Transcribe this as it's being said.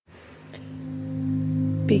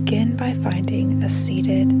Begin by finding a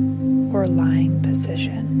seated or lying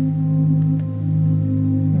position.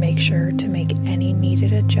 Make sure to make any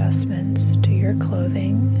needed adjustments to your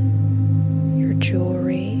clothing, your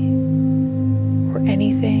jewelry, or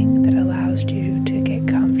anything that allows you to get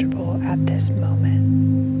comfortable at this moment.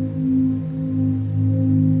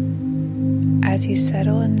 As you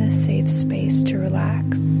settle in this safe space to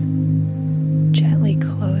relax, gently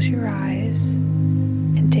close your eyes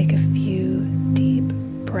and take a few deep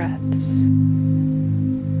breaths.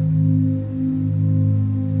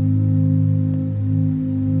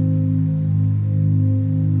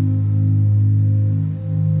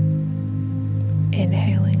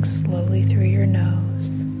 Inhaling slowly through your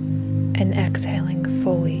nose and exhaling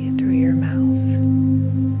fully through your mouth,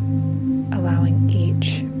 allowing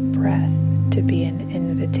each breath to be an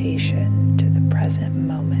invitation to the present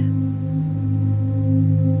moment.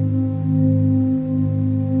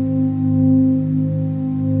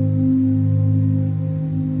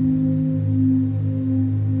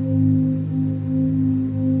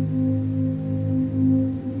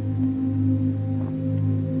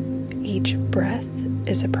 Each breath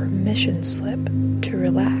is a permission slip to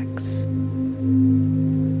relax.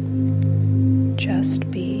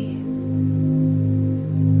 Just be.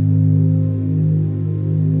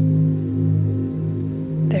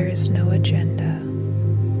 There is no agenda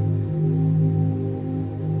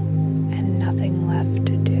and nothing left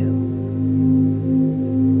to do,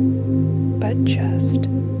 but just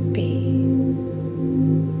be.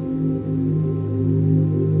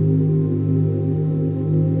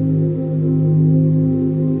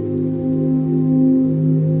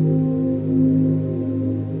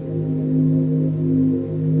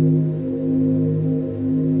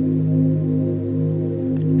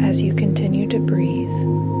 As you continue to breathe,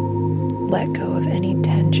 let go of any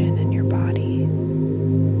tension in your body.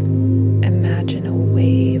 Imagine a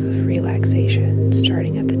wave of relaxation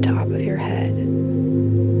starting at the top of your head,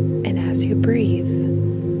 and as you breathe,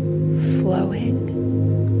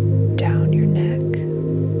 flowing down your neck,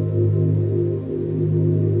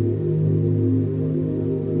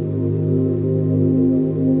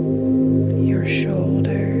 your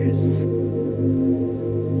shoulders,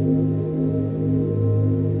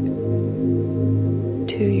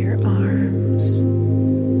 to your arms,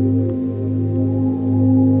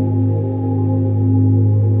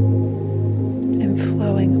 and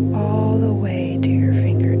flowing all the way to your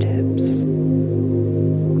fingertips.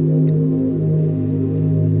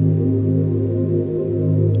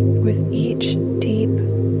 With each deep,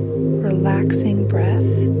 relaxing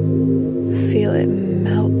breath, feel it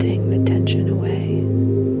melting the tension away.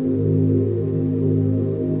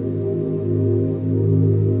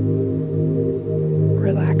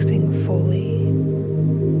 Relaxing fully,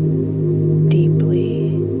 deeply,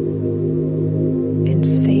 and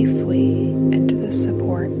safely into the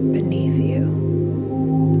support beneath you.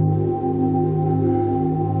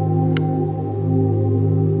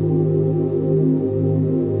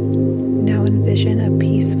 Now envision a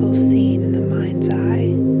peaceful scene in the mind's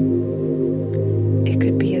eye. It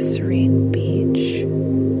could be a serene beach,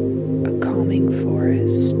 a calming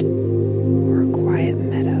forest, or a quiet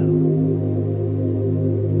meadow.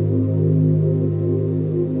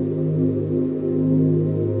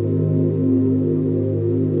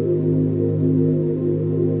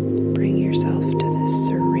 Bring yourself to this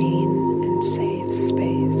serene and safe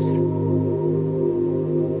space.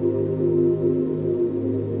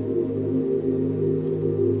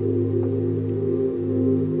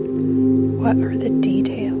 What are the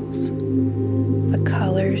details, the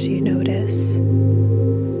colors you notice,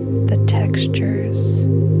 the textures,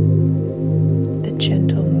 the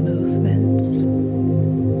gentle movements?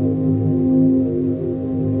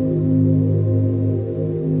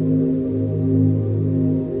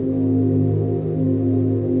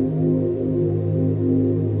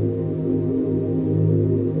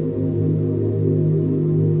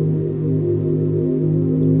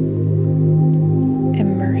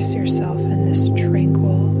 Immerse yourself in this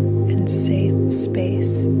tranquil and safe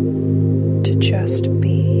space to just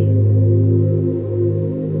be.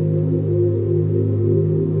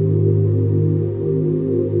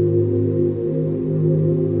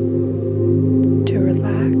 To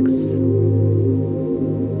relax.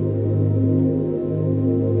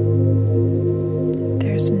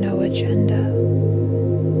 There's no agenda.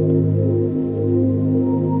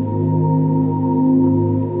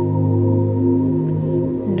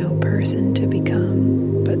 No person to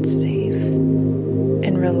become, but safe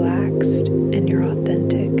and relaxed in your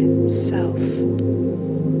authentic self.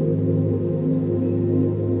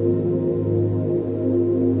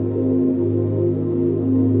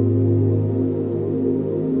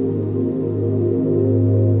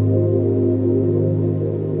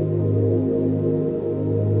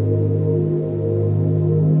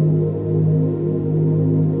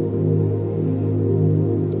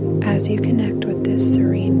 as you connect with this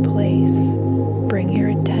serene place, bring your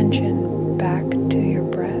attention back to your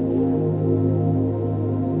breath.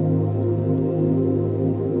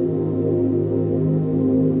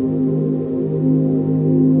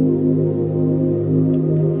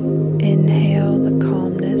 Inhale the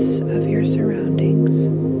calmness of your surroundings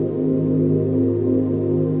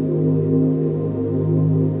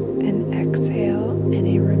and exhale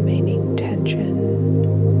any remaining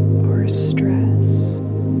tension or stress.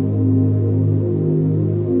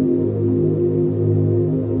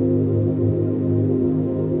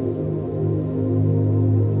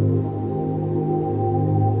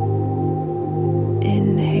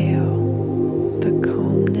 Inhale the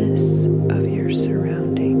calmness of your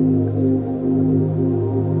surroundings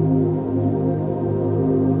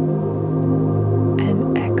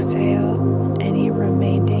and exhale any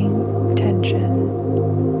remaining tension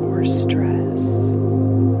or stress.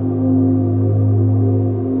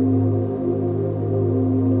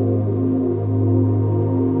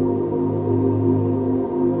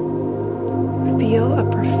 Feel a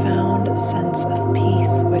profound sense of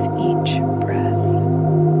peace with each breath.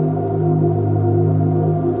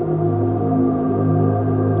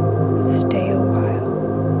 Stay a while.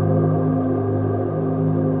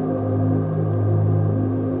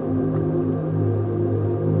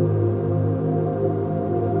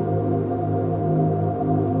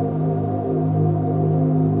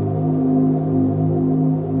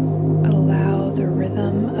 Allow the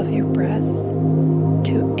rhythm of your breath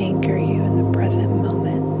to anchor you in the present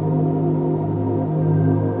moment.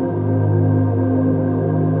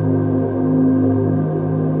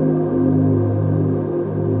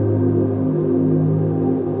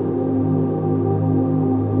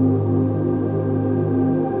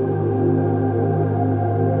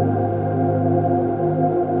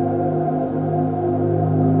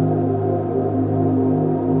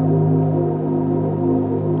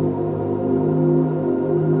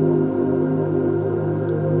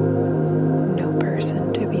 No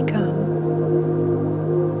person to become.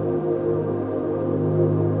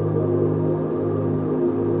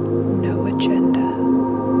 No agenda.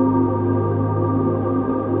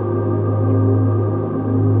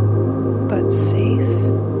 But safe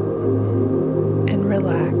and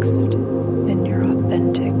relaxed in your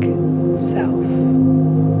authentic self.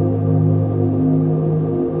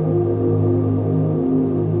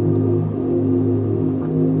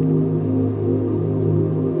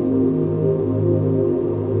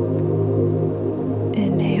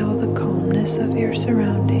 Inhale the calmness of your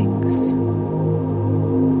surroundings.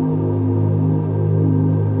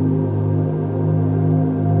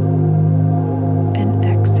 And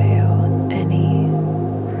exhale any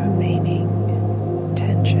remaining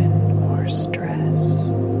tension or stress.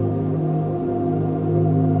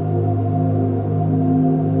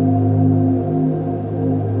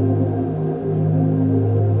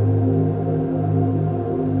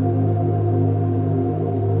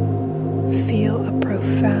 Feel a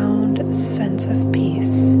profound sense of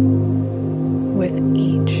peace with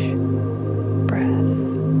each breath.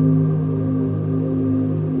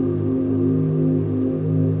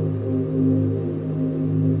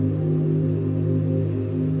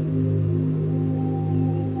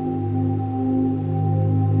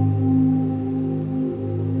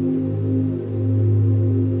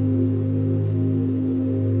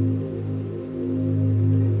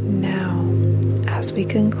 Now, as we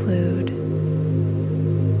conclude,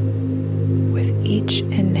 with each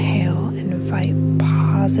inhale, invite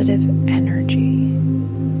positive energy.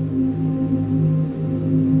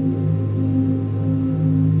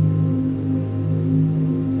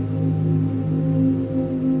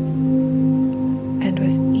 And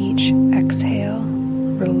with each exhale,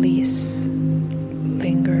 release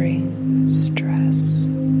lingering stress.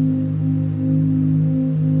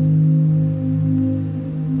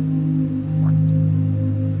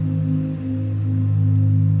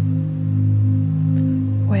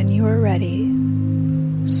 When you are ready,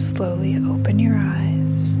 slowly open your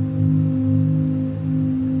eyes.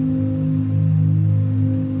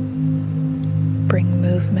 Bring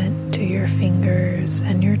movement to your fingers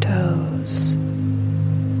and your toes.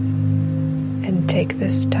 And take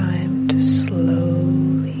this time to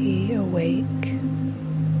slowly awake.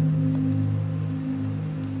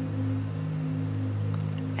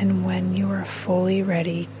 And when you are fully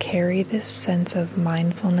ready, carry this sense of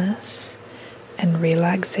mindfulness and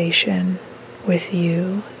relaxation with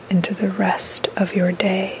you into the rest of your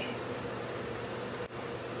day.